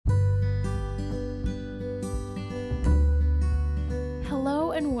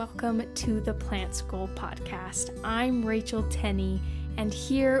and welcome to the Plant School podcast. I'm Rachel Tenney, and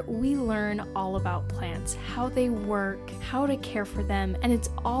here we learn all about plants, how they work, how to care for them, and it's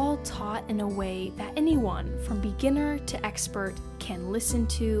all taught in a way that anyone from beginner to expert can listen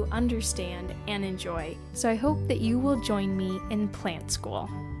to, understand, and enjoy. So I hope that you will join me in Plant School.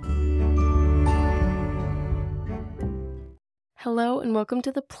 Hello and welcome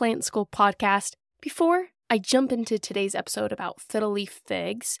to the Plant School podcast. Before I jump into today's episode about fiddle leaf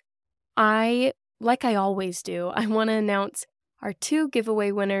figs, like I always do, I want to announce our 2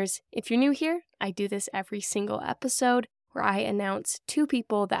 giveaway winners. If you're new here, I do this every single episode where I announce 2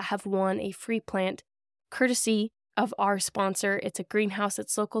 people that have won a free plant courtesy of our sponsor. It's a greenhouse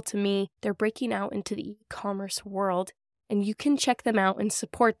that's local to me. They're breaking out into the e-commerce world, and you can check them out and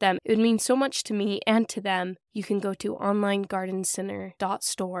support them. It would mean so much to me and to them. You can go to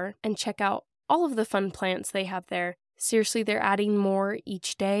onlinegardencenter.store and check out all of the fun plants they have there. Seriously, they're adding more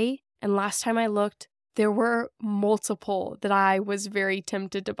each day. And last time I looked, there were multiple that I was very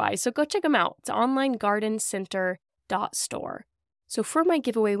tempted to buy. So go check them out. It's onlinegardencenter.store. So for my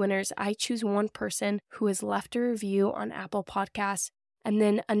giveaway winners, I choose one person who has left a review on Apple Podcasts, and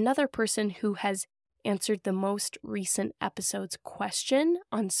then another person who has answered the most recent episode's question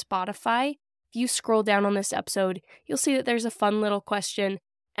on Spotify. If you scroll down on this episode, you'll see that there's a fun little question.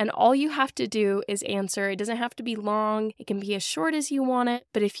 And all you have to do is answer. It doesn't have to be long. It can be as short as you want it.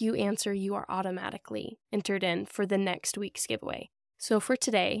 But if you answer, you are automatically entered in for the next week's giveaway. So for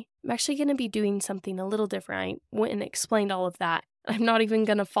today, I'm actually going to be doing something a little different. I went and explained all of that. I'm not even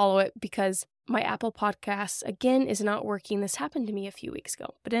going to follow it because my Apple Podcasts, again, is not working. This happened to me a few weeks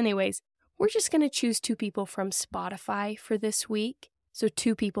ago. But anyways, we're just going to choose 2 people from Spotify for this week. So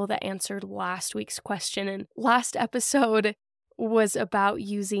 2 people that answered last week's question. And last episode was about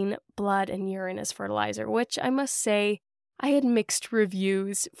using blood and urine as fertilizer, which I must say I had mixed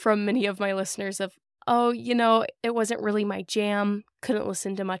reviews from many of my listeners of, it wasn't really my jam, couldn't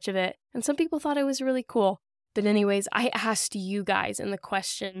listen to much of it. And some people thought it was really cool. But anyways, I asked you guys in the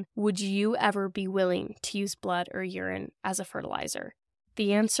question, would you ever be willing to use blood or urine as a fertilizer?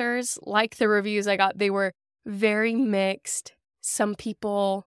 The answers, like the reviews I got, they were very mixed. Some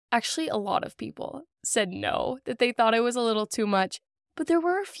people, actually a lot of people, said no, that they thought it was a little too much, but there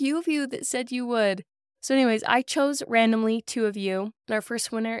were a few of you that said you would. So anyways, I chose randomly 2 of you, and our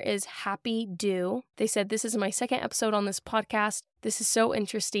first winner is Happy Do. They said, this is my 2nd episode on this podcast. This is so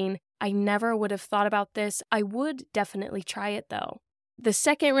interesting. I never would have thought about this. I would definitely try it though. The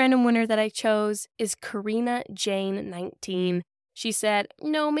second random winner that I chose is Karina Jane 19. She said,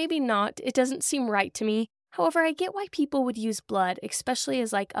 no, maybe not. It doesn't seem right to me. However, I get why people would use blood, especially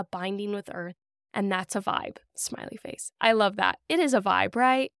as like a binding with earth. And that's a vibe. Smiley face. I love that. It is a vibe,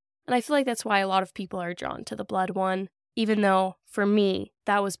 right? And I feel like that's why a lot of people are drawn to the blood one, even though for me,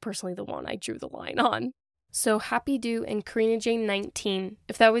 that was personally the one I drew the line on. So Happy Do and Karina Jane 19,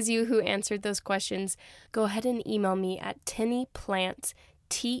 if that was you who answered those questions, go ahead and email me at tennyplants,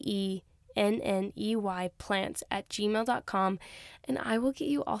 TENNEY plants @gmail.com, and I will get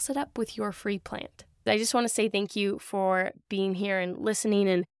you all set up with your free plant. I just want to say thank you for being here and listening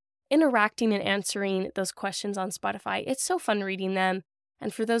and interacting and answering those questions on Spotify. It's so fun reading them.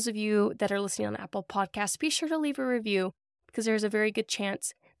 And for those of you that are listening on Apple Podcasts, be sure to leave a review because there's a very good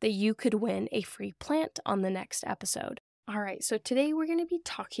chance that you could win a free plant on the next episode. All right, so today we're going to be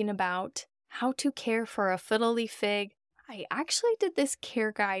talking about how to care for a fiddle leaf fig. I actually did this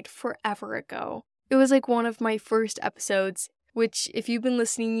care guide forever ago. It was like one of my first episodes, which if you've been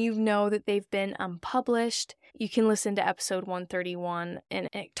listening, you know that they've been unpublished. You can listen to episode 131, and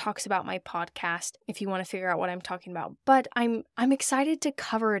it talks about my podcast if you want to figure out what I'm talking about. But I'm excited to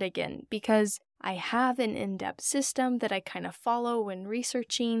cover it again because I have an in-depth system that I kind of follow when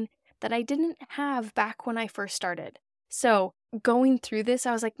researching that I didn't have back when I first started. So going through this,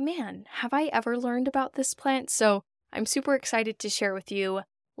 I was like, man, have I ever learned about this plant? So I'm super excited to share with you.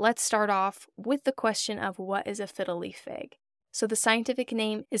 Let's start off with the question of what is a fiddle leaf fig? So the scientific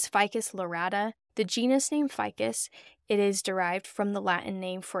name is Ficus lyrata. The genus name Ficus, it is derived from the Latin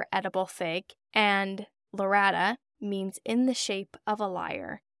name for edible fig, and lyrata means in the shape of a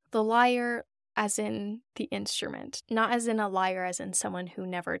lyre. The lyre as in the instrument, not as in a liar as in someone who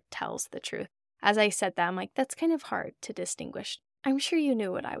never tells the truth. As I said that, I'm like, that's kind of hard to distinguish. I'm sure you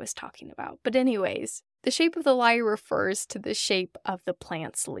knew what I was talking about. But anyways, the shape of the lyre refers to the shape of the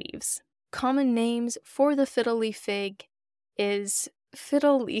plant's leaves. Common names for the fiddle leaf fig is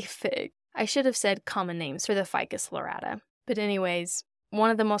fiddle leaf fig. I should have said common names for the Ficus lyrata. But anyways, one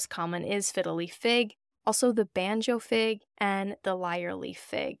of the most common is fiddle leaf fig, also the banjo fig, and the lyre leaf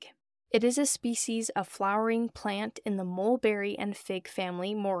fig. It is a species of flowering plant in the mulberry and fig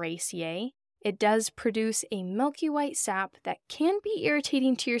family Moraceae. It does produce a milky white sap that can be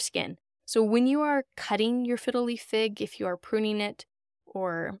irritating to your skin. So when you are cutting your fiddle leaf fig, if you are pruning it,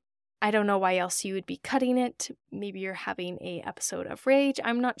 or I don't know why else you would be cutting it, maybe you're having an episode of rage,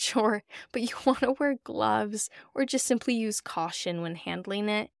 I'm not sure, but you want to wear gloves or just simply use caution when handling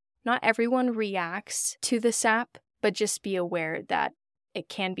it. Not everyone reacts to the sap, but just be aware that it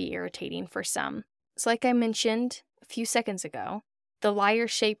can be irritating for some. So like I mentioned a few seconds ago, the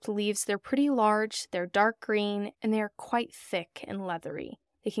lyre-shaped leaves, they're pretty large, they're dark green, and they are quite thick and leathery.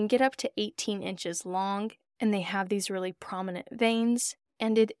 They can get up to 18 inches long, and they have these really prominent veins,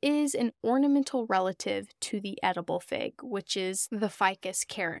 and it is an ornamental relative to the edible fig, which is the Ficus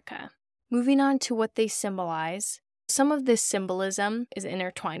carica. Moving on to what they symbolize, some of this symbolism is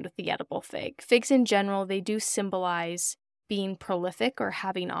intertwined with the edible fig. Figs in general, they do symbolize being prolific or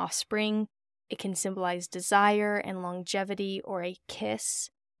having offspring. It can symbolize desire and longevity or a kiss.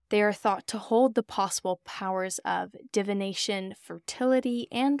 They are thought to hold the possible powers of divination, fertility,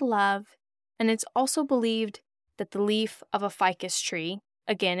 and love. And it's also believed that the leaf of a ficus tree,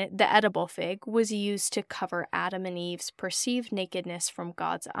 again, the edible fig, was used to cover Adam and Eve's perceived nakedness from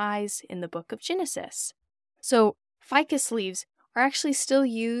God's eyes in the book of Genesis. So, ficus leaves are actually still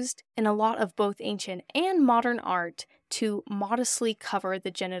used in a lot of both ancient and modern art to modestly cover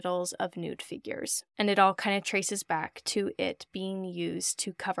the genitals of nude figures. And it all kind of traces back to it being used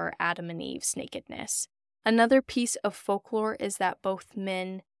to cover Adam and Eve's nakedness. Another piece of folklore is that both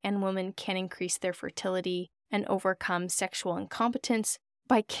men and women can increase their fertility and overcome sexual incompetence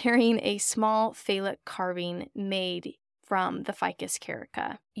by carrying a small phallic carving made from the Ficus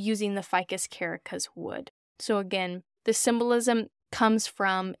carica, using the Ficus carica's wood. So again, the symbolism comes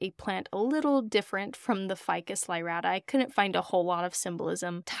from a plant a little different from the Ficus lyrata. I couldn't find a whole lot of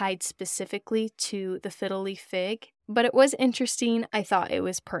symbolism tied specifically to the fiddle leaf fig, but it was interesting. I thought it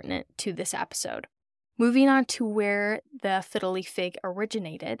was pertinent to this episode. Moving on to where the fiddle leaf fig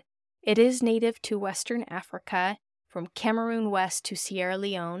originated, it is native to Western Africa, from Cameroon west to Sierra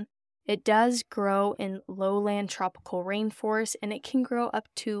Leone. It does grow in lowland tropical rainforests, and it can grow up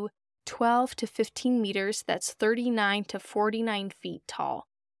to 12 to 15 meters, that's 39 to 49 feet tall.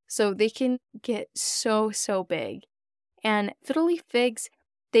 So they can get so big. And fiddle leaf figs,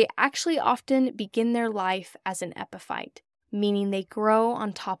 they actually often begin their life as an epiphyte, meaning they grow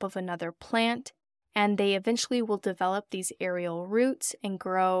on top of another plant, and they eventually will develop these aerial roots and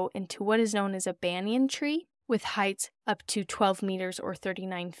grow into what is known as a banyan tree with heights up to 12 meters or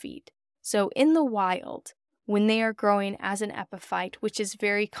 39 feet. So in the wild, when they are growing as an epiphyte, which is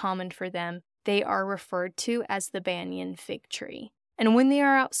very common for them, they are referred to as the banyan fig tree. And when they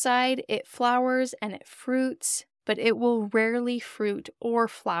are outside, it flowers and it fruits, but it will rarely fruit or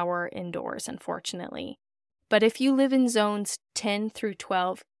flower indoors, unfortunately. But if you live in zones 10 through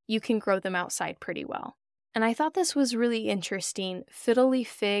 12, you can grow them outside pretty well. And I thought this was really interesting. Fiddle leaf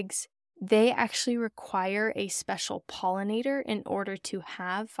figs, they actually require a special pollinator in order to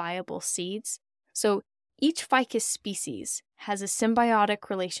have viable seeds. So each ficus species has a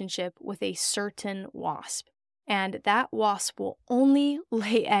symbiotic relationship with a certain wasp, and that wasp will only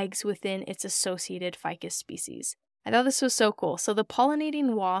lay eggs within its associated ficus species. I thought this was so cool. So the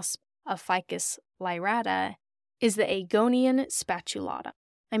pollinating wasp of Ficus lyrata is the Agonian spatulata.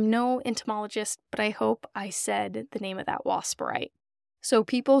 I'm no entomologist, but I hope I said the name of that wasp right. So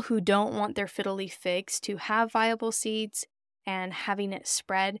people who don't want their fiddle leaf figs to have viable seeds and having it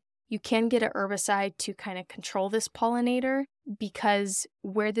spread, you can get an herbicide to kind of control this pollinator, because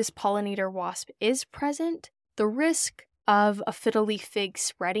where this pollinator wasp is present, the risk of a fiddle leaf fig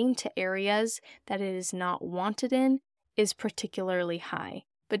spreading to areas that it is not wanted in is particularly high.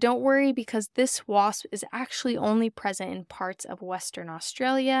 But don't worry, because this wasp is actually only present in parts of Western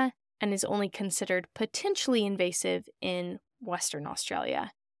Australia and is only considered potentially invasive in Western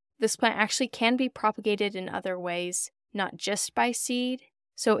Australia. This plant actually can be propagated in other ways, not just by seed.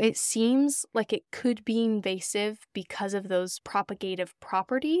 So it seems like it could be invasive because of those propagative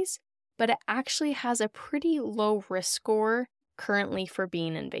properties, but it actually has a pretty low risk score currently for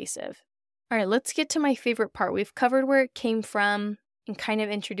being invasive. All right, let's get to my favorite part. We've covered where it came from and kind of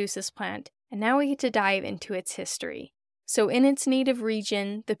introduced this plant, and now we get to dive into its history. So in its native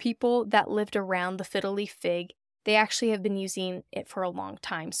region, the people that lived around the fiddle leaf fig, they actually have been using it for a long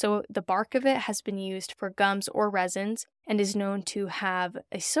time. So the bark of it has been used for gums or resins and is known to have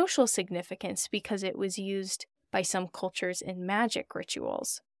a social significance because it was used by some cultures in magic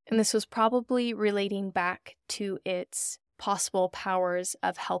rituals. And this was probably relating back to its possible powers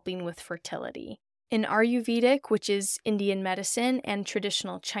of helping with fertility. In Ayurvedic, which is Indian medicine, and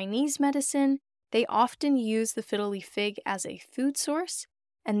traditional Chinese medicine, they often use the fiddle leaf fig as a food source,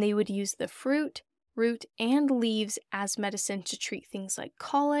 and they would use the fruit, root, and leaves as medicine to treat things like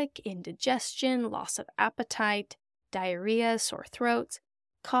colic, indigestion, loss of appetite, diarrhea, sore throats,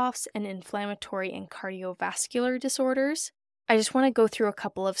 coughs, and inflammatory and cardiovascular disorders. I just want to go through a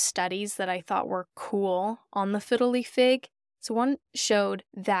couple of studies that I thought were cool on the fiddle leaf fig. So one showed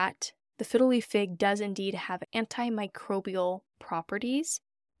that the fiddle leaf fig does indeed have antimicrobial properties,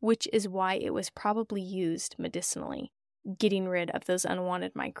 which is why it was probably used medicinally, getting rid of those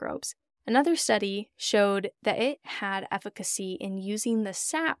unwanted microbes. Another study showed that it had efficacy in using the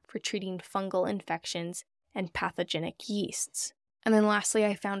sap for treating fungal infections and pathogenic yeasts. And then lastly,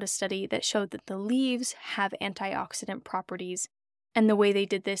 I found a study that showed that the leaves have antioxidant properties. And the way they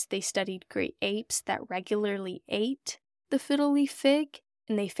did this, they studied great apes that regularly ate the fiddle leaf fig,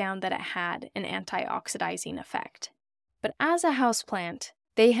 and they found that it had an antioxidizing effect. But as a houseplant,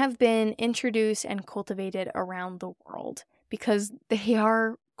 they have been introduced and cultivated around the world because they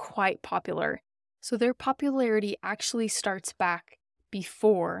are quite popular. So their popularity actually starts back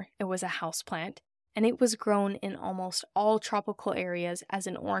before it was a houseplant, and it was grown in almost all tropical areas as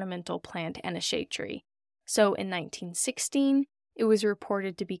an ornamental plant and a shade tree. So in 1916, it was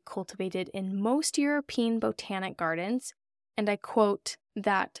reported to be cultivated in most European botanic gardens, and I quote,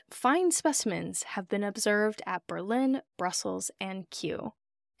 that fine specimens have been observed at Berlin, Brussels, and Kew.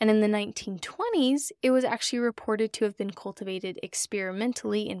 And in the 1920s, it was actually reported to have been cultivated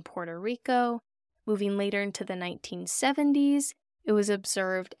experimentally in Puerto Rico. Moving later into the 1970s, it was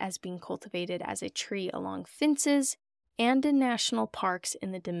observed as being cultivated as a tree along fences and in national parks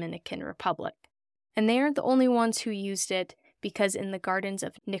in the Dominican Republic. And they aren't the only ones who used it, because in the gardens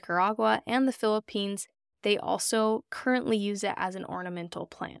of Nicaragua and the Philippines, they also currently use it as an ornamental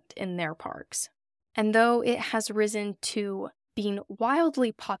plant in their parks. And though it has risen to being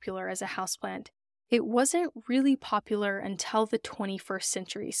wildly popular as a houseplant, it wasn't really popular until the 21st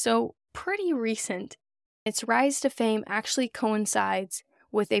century, so pretty recent. Its rise to fame actually coincides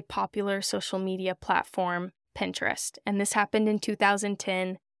with a popular social media platform, Pinterest, and this happened in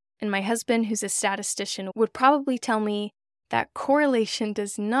 2010, and my husband, who's a statistician, would probably tell me that correlation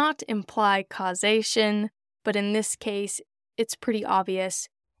does not imply causation, but in this case, it's pretty obvious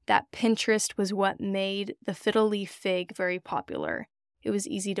that Pinterest was what made the fiddle leaf fig very popular. It was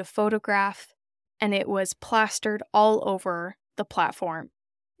easy to photograph, and it was plastered all over the platform.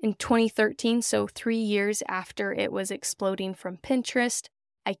 In 2013, so 3 years after it was exploding from Pinterest,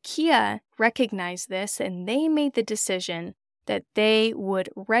 IKEA recognized this, and they made the decision that they would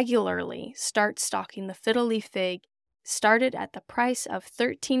regularly start stocking the fiddle leaf fig, started at the price of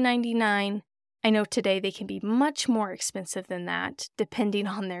 $13.99. I know today they can be much more expensive than that, depending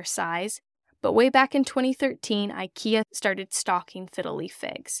on their size, but way back in 2013, IKEA started stocking fiddle leaf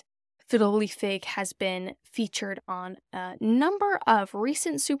figs. Fiddle leaf fig has been featured on a number of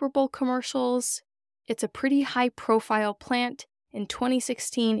recent Super Bowl commercials. It's a pretty high-profile plant. In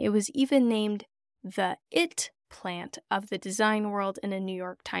 2016, it was even named the It plant of the design world in a New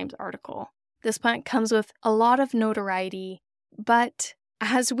York Times article. This plant comes with a lot of notoriety, but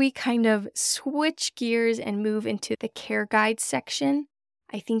as we kind of switch gears and move into the care guide section,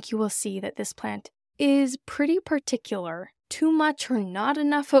 I think you will see that this plant is pretty particular. Too much or not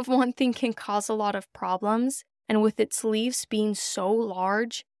enough of one thing can cause a lot of problems, and with its leaves being so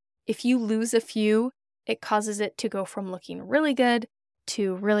large, if you lose a few, it causes it to go from looking really good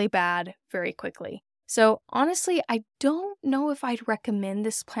to really bad very quickly. So honestly, I don't know if I'd recommend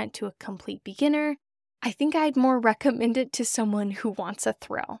this plant to a complete beginner. I think I'd more recommend it to someone who wants a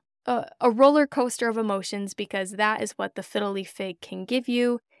thrill. A roller coaster of emotions, because that is what the fiddle leaf fig can give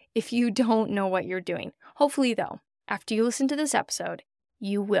you if you don't know what you're doing. Hopefully though, after you listen to this episode,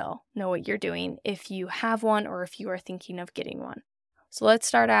 you will know what you're doing if you have one or if you are thinking of getting one. So let's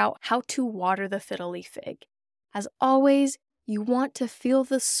start out how to water the fiddle leaf fig. As always, you want to feel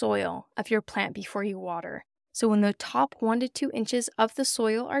the soil of your plant before you water. So when the top 1 to 2 inches of the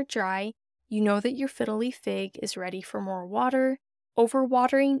soil are dry, you know that your fiddle leaf fig is ready for more water.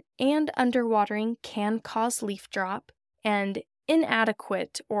 Overwatering and underwatering can cause leaf drop, and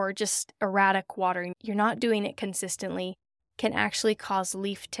inadequate or just erratic watering, you're not doing it consistently, can actually cause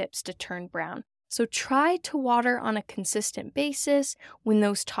leaf tips to turn brown. So try to water on a consistent basis when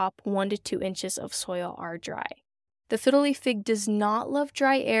those top 1 to 2 inches of soil are dry. The fiddle leaf fig does not love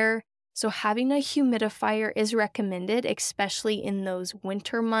dry air, so having a humidifier is recommended, especially in those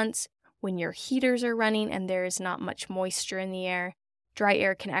winter months when your heaters are running and there is not much moisture in the air. Dry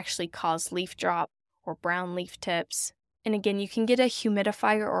air can actually cause leaf drop or brown leaf tips. And again, you can get a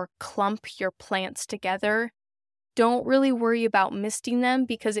humidifier or clump your plants together. Don't really worry about misting them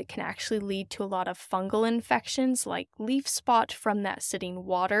because it can actually lead to a lot of fungal infections like leaf spot from that sitting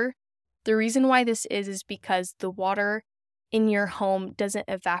water. The reason why this is because the water in your home doesn't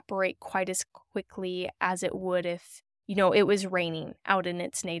evaporate quite as quickly as it would if, it was raining out in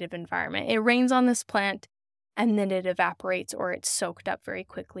its native environment. It rains on this plant and then it evaporates or it's soaked up very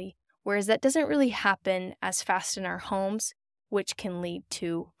quickly. Whereas that doesn't really happen as fast in our homes, which can lead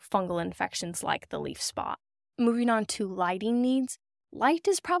to fungal infections like the leaf spot. Moving on to lighting needs. Light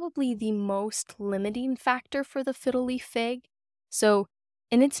is probably the most limiting factor for the fiddle leaf fig. So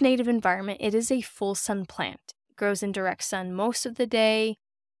in its native environment, it is a full sun plant. It grows in direct sun most of the day,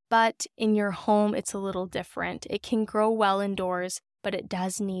 but in your home, it's a little different. It can grow well indoors, but it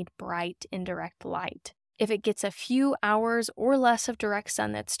does need bright indirect light. If it gets a few hours or less of direct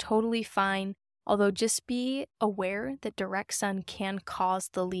sun, that's totally fine. Although just be aware that direct sun can cause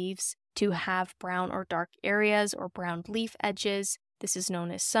the leaves to have brown or dark areas or brown leaf edges. This is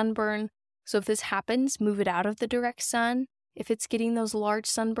known as sunburn. So if this happens, move it out of the direct sun. If it's getting those large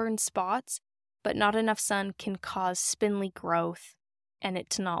sunburn spots, but not enough sun can cause spindly growth and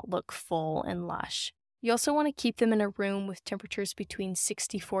it to not look full and lush. You also want to keep them in a room with temperatures between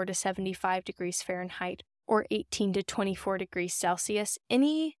 64 to 75 degrees Fahrenheit or 18 to 24 degrees Celsius.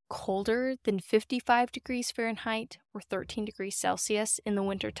 Any colder than 55 degrees Fahrenheit or 13 degrees Celsius in the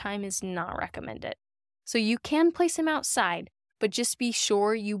wintertime is not recommended. So you can place them outside, but just be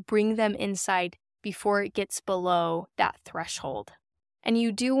sure you bring them inside before it gets below that threshold. And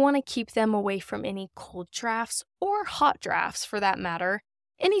you do want to keep them away from any cold drafts or hot drafts for that matter.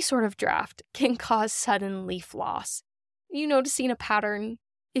 Any sort of draft can cause sudden leaf loss. You noticing a pattern?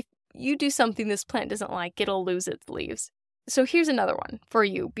 If you do something this plant doesn't like, it'll lose its leaves. So here's another one for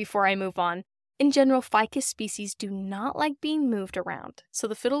you before I move on. In general, ficus species do not like being moved around, so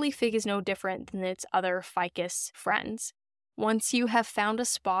the fiddle leaf fig is no different than its other ficus friends. Once you have found a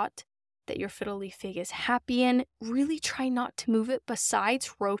spot that your fiddle leaf fig is happy in, really try not to move it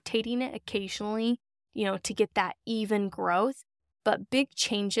besides rotating it occasionally, to get that even growth. But big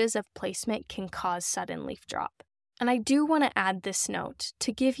changes of placement can cause sudden leaf drop. And I do want to add this note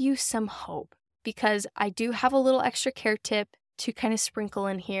to give you some hope, because I do have a little extra care tip to kind of sprinkle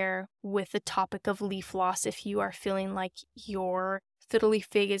in here with the topic of leaf loss if you are feeling like your fiddle leaf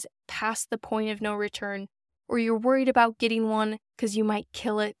fig is past the point of no return, or you're worried about getting one because you might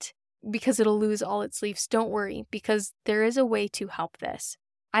kill it because it'll lose all its leaves. Don't worry, because there is a way to help this.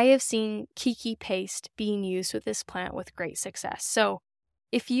 I have seen kiki paste being used with this plant with great success. So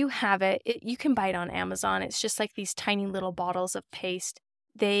if you have it, you can buy it on Amazon. It's just like these tiny little bottles of paste.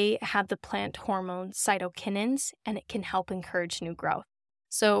 They have the plant hormone cytokinins, and it can help encourage new growth.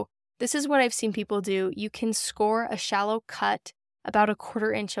 So this is what I've seen people do. You can score a shallow cut about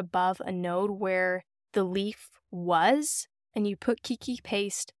 1/4 inch above a node where the leaf was, and you put kiki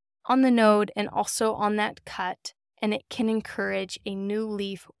paste on the node and also on that cut, and it can encourage a new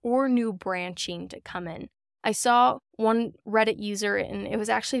leaf or new branching to come in. I saw one Reddit user, and it was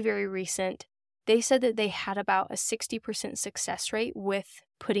actually very recent. They said that they had about a 60% success rate with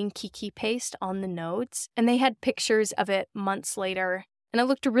putting kiki paste on the nodes, and they had pictures of it months later, and it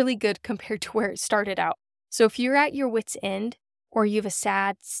looked really good compared to where it started out. So if you're at your wit's end, or you have a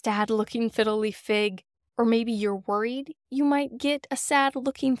sad-looking fiddle leaf fig, or maybe you're worried you might get a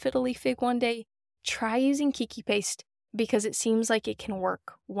sad-looking fiddle leaf fig one day, try using kiki paste because it seems like it can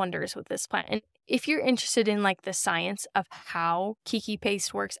work wonders with this plant. And if you're interested in the science of how kiki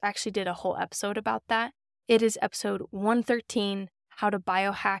paste works, I actually did a whole episode about that. It is episode 113, How to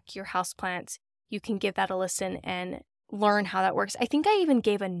Biohack Your Houseplants. You can give that a listen and learn how that works. I think I even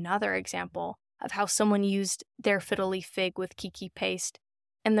gave another example of how someone used their fiddle leaf fig with kiki paste,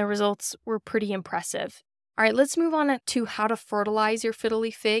 and the results were pretty impressive. All right, let's move on to how to fertilize your fiddle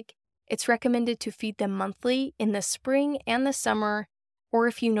leaf fig. It's recommended to feed them monthly in the spring and the summer, or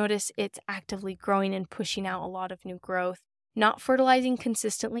if you notice it's actively growing and pushing out a lot of new growth. Not fertilizing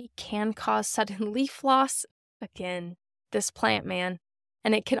consistently can cause sudden leaf loss. Again, this plant, man.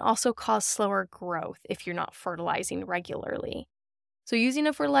 And it can also cause slower growth if you're not fertilizing regularly. So using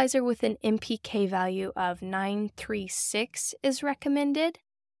a fertilizer with an NPK value of 936 is recommended.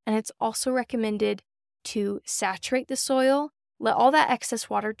 And it's also recommended to saturate the soil, let all that excess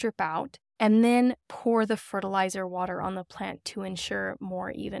water drip out, and then pour the fertilizer water on the plant to ensure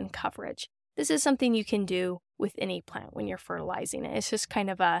more even coverage. This is something you can do with any plant when you're fertilizing it. It's just kind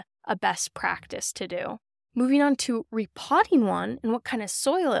of a best practice to do. Moving on to repotting one and what kind of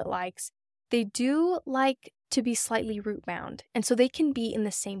soil it likes, they do like to be slightly root bound, and so they can be in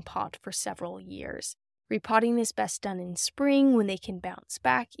the same pot for several years. Repotting is best done in spring when they can bounce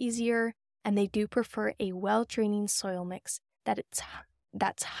back easier, and they do prefer a well-draining soil mix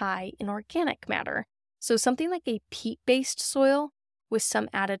that's high in organic matter. So something like a peat-based soil with some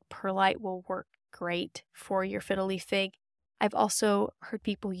added perlite will work great for your fiddle leaf fig. I've also heard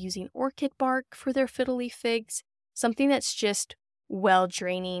people using orchid bark for their fiddle leaf figs, something that's just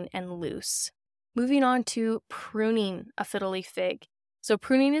well-draining and loose. Moving on to pruning a fiddle leaf fig. So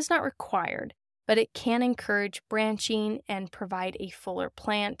pruning is not required, but it can encourage branching and provide a fuller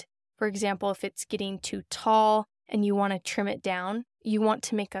plant. For example, if it's getting too tall and you want to trim it down, you want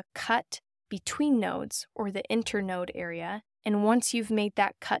to make a cut between nodes or the internode area. And once you've made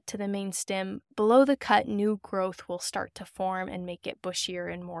that cut to the main stem, below the cut, new growth will start to form and make it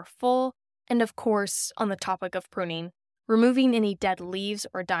bushier and more full. And of course, on the topic of pruning, removing any dead leaves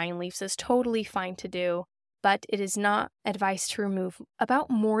or dying leaves is totally fine to do, but it is not advised to remove about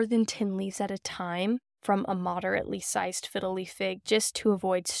more than 10 leaves at a time from a moderately sized fiddle leaf fig just to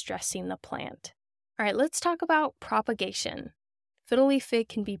avoid stressing the plant. All right, let's talk about propagation. Fiddle leaf fig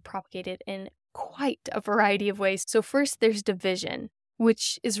can be propagated in quite a variety of ways. So first, there's division,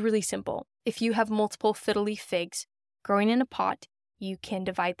 which is really simple. If you have multiple fiddle leaf figs growing in a pot, you can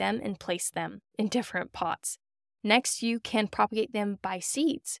divide them and place them in different pots. Next, you can propagate them by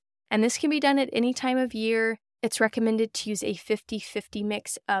seeds, and this can be done at any time of year. It's recommended to use a 50-50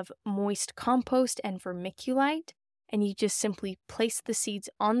 mix of moist compost and vermiculite, and you just simply place the seeds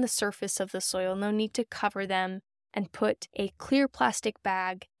on the surface of the soil. No need to cover them, and put a clear plastic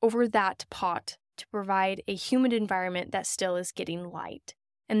bag over that pot to provide a humid environment that still is getting light.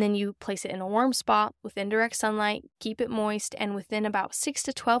 And then you place it in a warm spot with indirect sunlight, keep it moist, and within about 6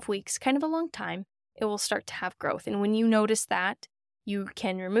 to 12 weeks, kind of a long time, it will start to have growth. And when you notice that, you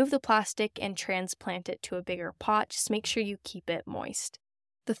can remove the plastic and transplant it to a bigger pot. Just make sure you keep it moist.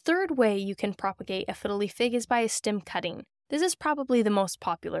 The third way you can propagate a fiddle leaf fig is by a stem cutting. This is probably the most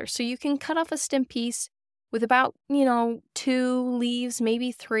popular. So you can cut off a stem piece with about, 2 leaves,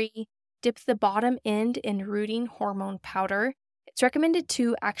 maybe 3. Dip the bottom end in rooting hormone powder. It's recommended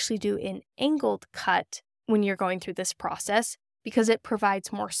to actually do an angled cut when you're going through this process because it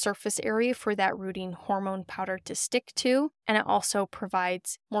provides more surface area for that rooting hormone powder to stick to, and it also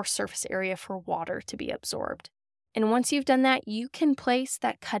provides more surface area for water to be absorbed. And once you've done that, you can place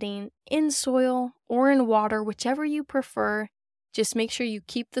that cutting in soil or in water, whichever you prefer. Just make sure you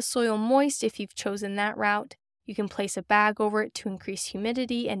keep the soil moist if you've chosen that route. You can place a bag over it to increase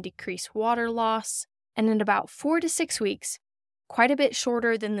humidity and decrease water loss. And in about 4 to 6 weeks, quite a bit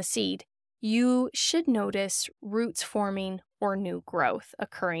shorter than the seed, you should notice roots forming or new growth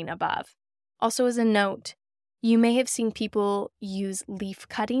occurring above. Also, as a note, you may have seen people use leaf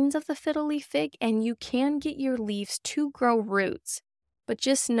cuttings of the fiddle leaf fig, and you can get your leaves to grow roots. But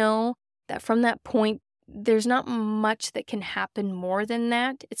just know that from that point, there's not much that can happen more than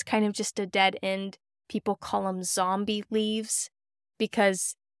that. It's kind of just a dead end. People call them zombie leaves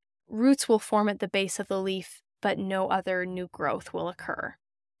because roots will form at the base of the leaf, but no other new growth will occur.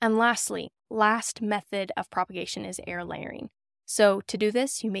 And lastly, last method of propagation is air layering. So to do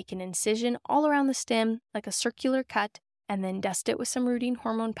this, you make an incision all around the stem, like a circular cut, and then dust it with some rooting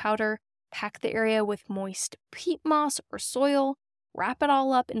hormone powder, pack the area with moist peat moss or soil, wrap it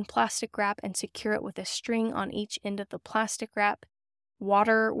all up in plastic wrap and secure it with a string on each end of the plastic wrap.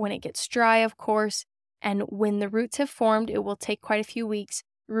 Water when it gets dry, of course, and when the roots have formed, it will take quite a few weeks.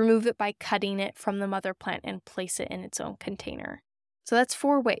 Remove it by cutting it from the mother plant and place it in its own container. So that's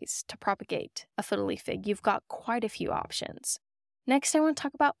 4 ways to propagate a fiddle leaf fig. You've got quite a few options. Next, I want to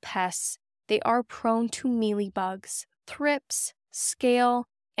talk about pests. They are prone to mealybugs, thrips, scale,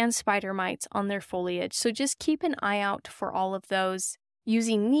 and spider mites on their foliage. So just keep an eye out for all of those.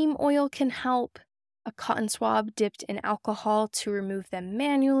 Using neem oil can help. A cotton swab dipped in alcohol to remove them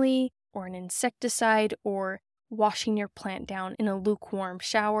manually, or an insecticide, or washing your plant down in a lukewarm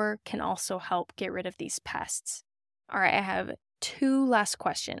shower can also help get rid of these pests. All right, I have 2 last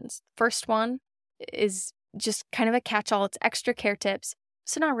questions. First one is just kind of a catch-all. It's extra care tips,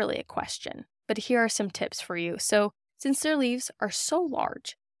 so not really a question, but here are some tips for you. So since their leaves are so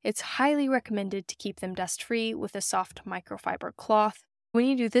large, it's highly recommended to keep them dust-free with a soft microfiber cloth. When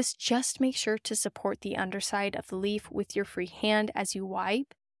you do this, just make sure to support the underside of the leaf with your free hand as you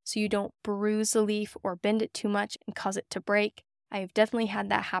wipe, so you don't bruise the leaf or bend it too much and cause it to break. I have definitely had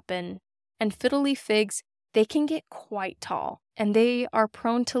that happen. And fiddle leaf figs, they can get quite tall, and they are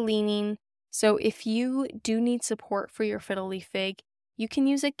prone to leaning. So if you do need support for your fiddle leaf fig, you can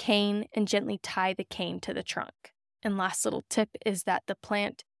use a cane and gently tie the cane to the trunk. And last little tip is that the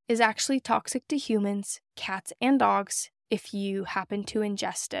plant is actually toxic to humans, cats, and dogs if you happen to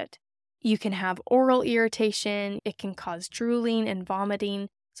ingest it. You can have oral irritation, it can cause drooling and vomiting,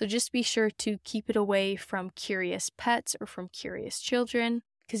 so just be sure to keep it away from curious pets or from curious children,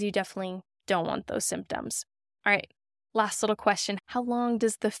 because you definitely don't want those symptoms. All right, last little question. How long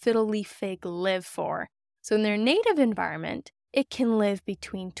does the fiddle leaf fig live for? So in their native environment, it can live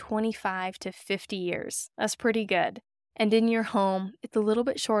between 25 to 50 years. That's pretty good. And in your home, it's a little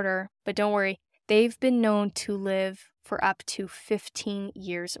bit shorter, but don't worry, they've been known to live for up to 15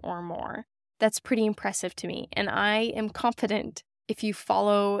 years or more. That's pretty impressive to me, and I am confident if you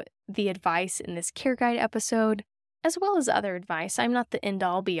follow the advice in this care guide episode, as well as other advice, I'm not the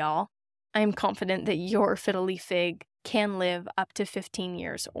end-all be-all. I am confident that your fiddle leaf fig can live up to 15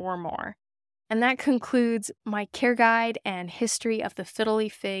 years or more. And that concludes my care guide and history of the fiddle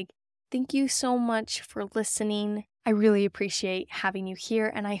leaf fig. Thank you so much for listening. I really appreciate having you here,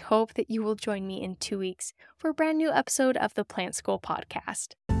 and I hope that you will join me in 2 weeks for a brand new episode of the Plant School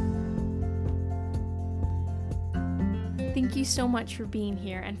Podcast. Thank you so much for being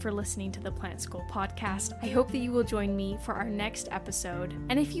here and for listening to the Plant School Podcast. I hope that you will join me for our next episode.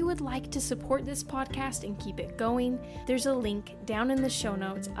 And if you would like to support this podcast and keep it going, there's a link down in the show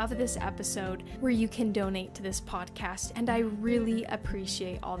notes of this episode where you can donate to this podcast, and I really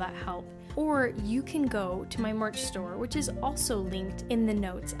appreciate all that help. Or you can go to my merch store, which is also linked in the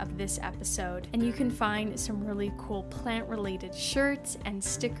notes of this episode, and you can find some really cool plant-related shirts and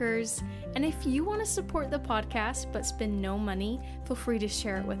stickers. And if you want to support the podcast but spend no money, feel free to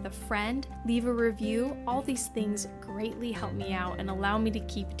share it with a friend, leave a review. All these things greatly help me out and allow me to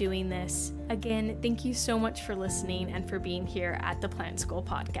keep doing this. Again, thank you so much for listening and for being here at the Plant School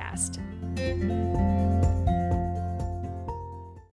Podcast.